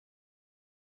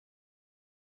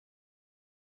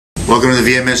Welcome to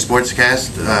the VMS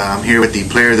Sportscast. I'm here with the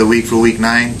Player of the Week for Week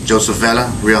 9, Joseph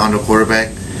Vela, real Hondo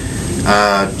quarterback.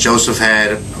 Joseph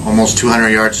had almost 200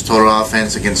 yards total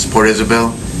offense against Port Isabel,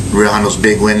 real Hondo's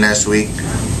big win last week.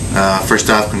 First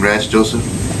off, congrats, Joseph.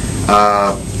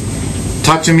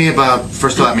 Talk to me about,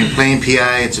 first of all, playing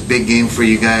PI, it's a big game for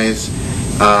you guys.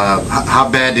 How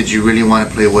bad did you really want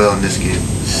to play well in this game?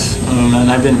 Oh man,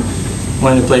 I've been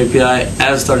wanting to play PI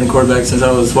as starting quarterback since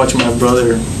I was watching my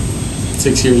brother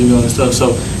 6 years ago and stuff.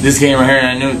 So this game right here,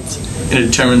 I knew it's going to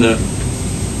determine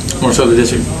more so the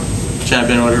district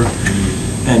champion or whatever.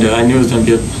 And I knew it was going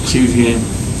to be a huge game.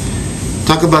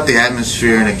 Talk about the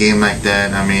atmosphere in a game like that.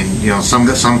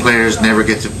 Some players never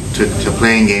get to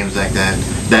play in games like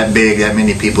that big, that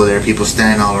many people there, people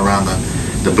standing all around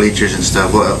the bleachers and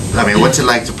stuff. Well, what's it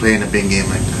like to play in a big game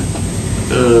like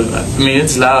that?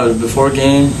 It's loud before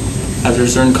game, after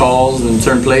certain calls and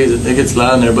certain plays. It gets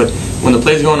loud in there, but when the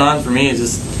play's going on, for me, it's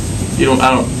just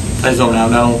I just zone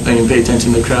out. I don't even pay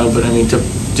attention to the crowd. But to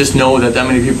just know that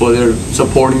many people are there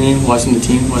supporting you, watching the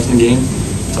team, watching the game,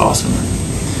 it's awesome.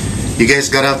 You guys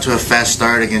got out to a fast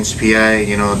start against PI.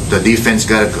 The defense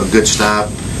got a good stop.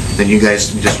 Then you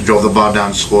guys just drove the ball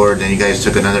down, scored. Then you guys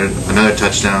took another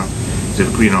touchdown.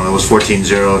 It was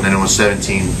 14-0, and then it was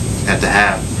 17 at the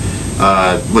half.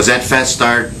 Was that fast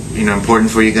start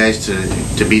important for you guys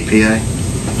to beat PI?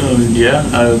 Yeah.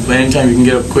 Anytime you can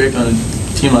get up quick on a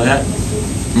team like that,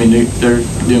 they're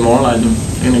demoralized them.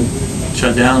 They're going to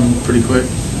shut down pretty quick,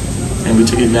 and we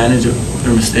took advantage of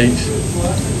their mistakes.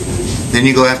 Then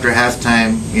you go after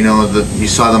halftime. You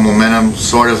saw the momentum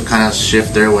sort of kind of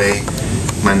shift their way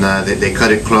when they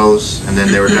cut it close, and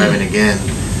then they were driving again.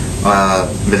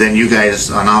 But then you guys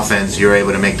on offense, you were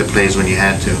able to make the plays when you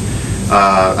had to.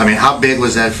 How big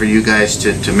was that for you guys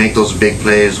to make those big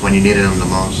plays when you needed them the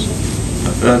most?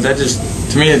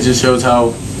 To me, it just shows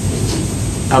how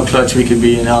clutch we could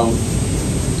be and how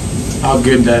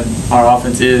good that our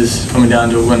offense is coming down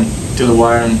to the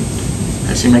wire and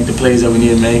actually make the plays that we need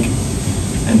to make.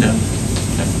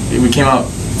 And we came out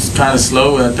kind of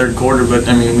slow in that third quarter, but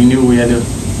we knew we had to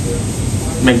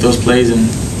make those plays, and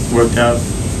it worked out.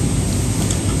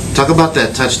 Talk about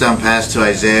that touchdown pass to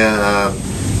Isaiah.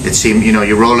 It seemed,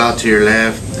 you roll out to your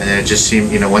left, and it just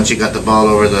seemed, once you got the ball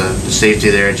over the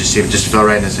safety there, it just fell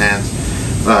right in his hands.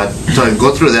 So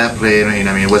go through that play.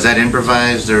 Was that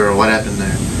improvised, or what happened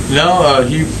there? No,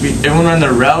 everyone ran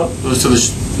their route. It was to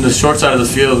the short side of the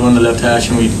field, on the left hash,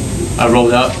 and I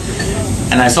rolled out.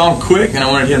 And I saw him quick, and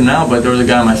I wanted to hit him now, but there was a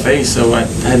guy on my face, so I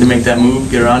had to make that move,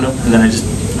 get around him, and then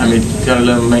got to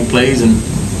let him make plays, and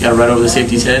got right over the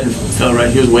safety's head, and fell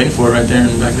right. He was waiting for it right there in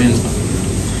the back of the end zone.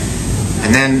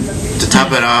 And then to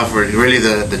top it off, really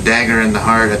the dagger in the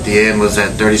heart at the end was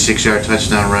that 36-yard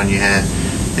touchdown run you had.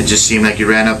 It just seemed like you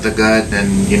ran up the gut,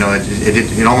 and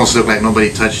it almost looked like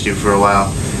nobody touched you for a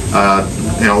while.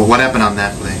 What happened on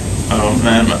that play? Oh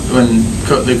man, when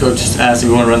the coach asked if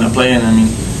we want to run that play, and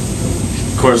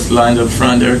of course the lines up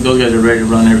front, those guys are ready to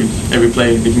run every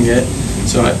play they can get.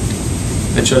 So I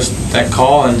trust that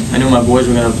call, and I knew my boys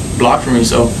were going to block for me,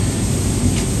 so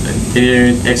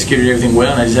they executed everything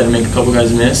well, and I just had to make a couple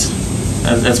guys miss.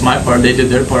 That's my part. They did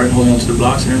their part, holding on to the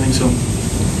blocks and everything, so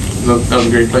that was a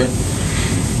great play.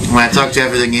 When I talked to you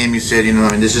after the game, you said,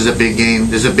 this is a big game,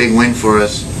 this is a big win for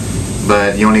us,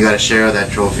 but you only got a share of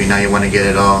that trophy. Now you want to get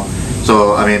it all.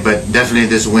 So, but definitely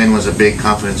this win was a big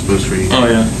confidence boost for you. Oh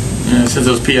yeah, since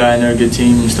it was PI and they're a good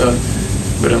team and stuff.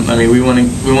 But we want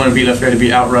to beat Lafayette to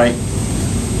be outright.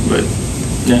 But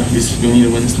yeah, we need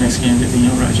to win this next game to be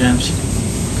outright champs.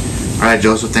 All right,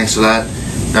 Joseph, thanks a lot.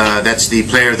 That's the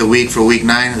Player of the Week for Week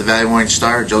 9 of the Valley Morning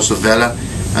Star, Joseph Vela.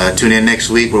 Tune in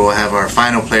next week where we'll have our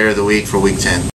final Player of the Week for Week 10.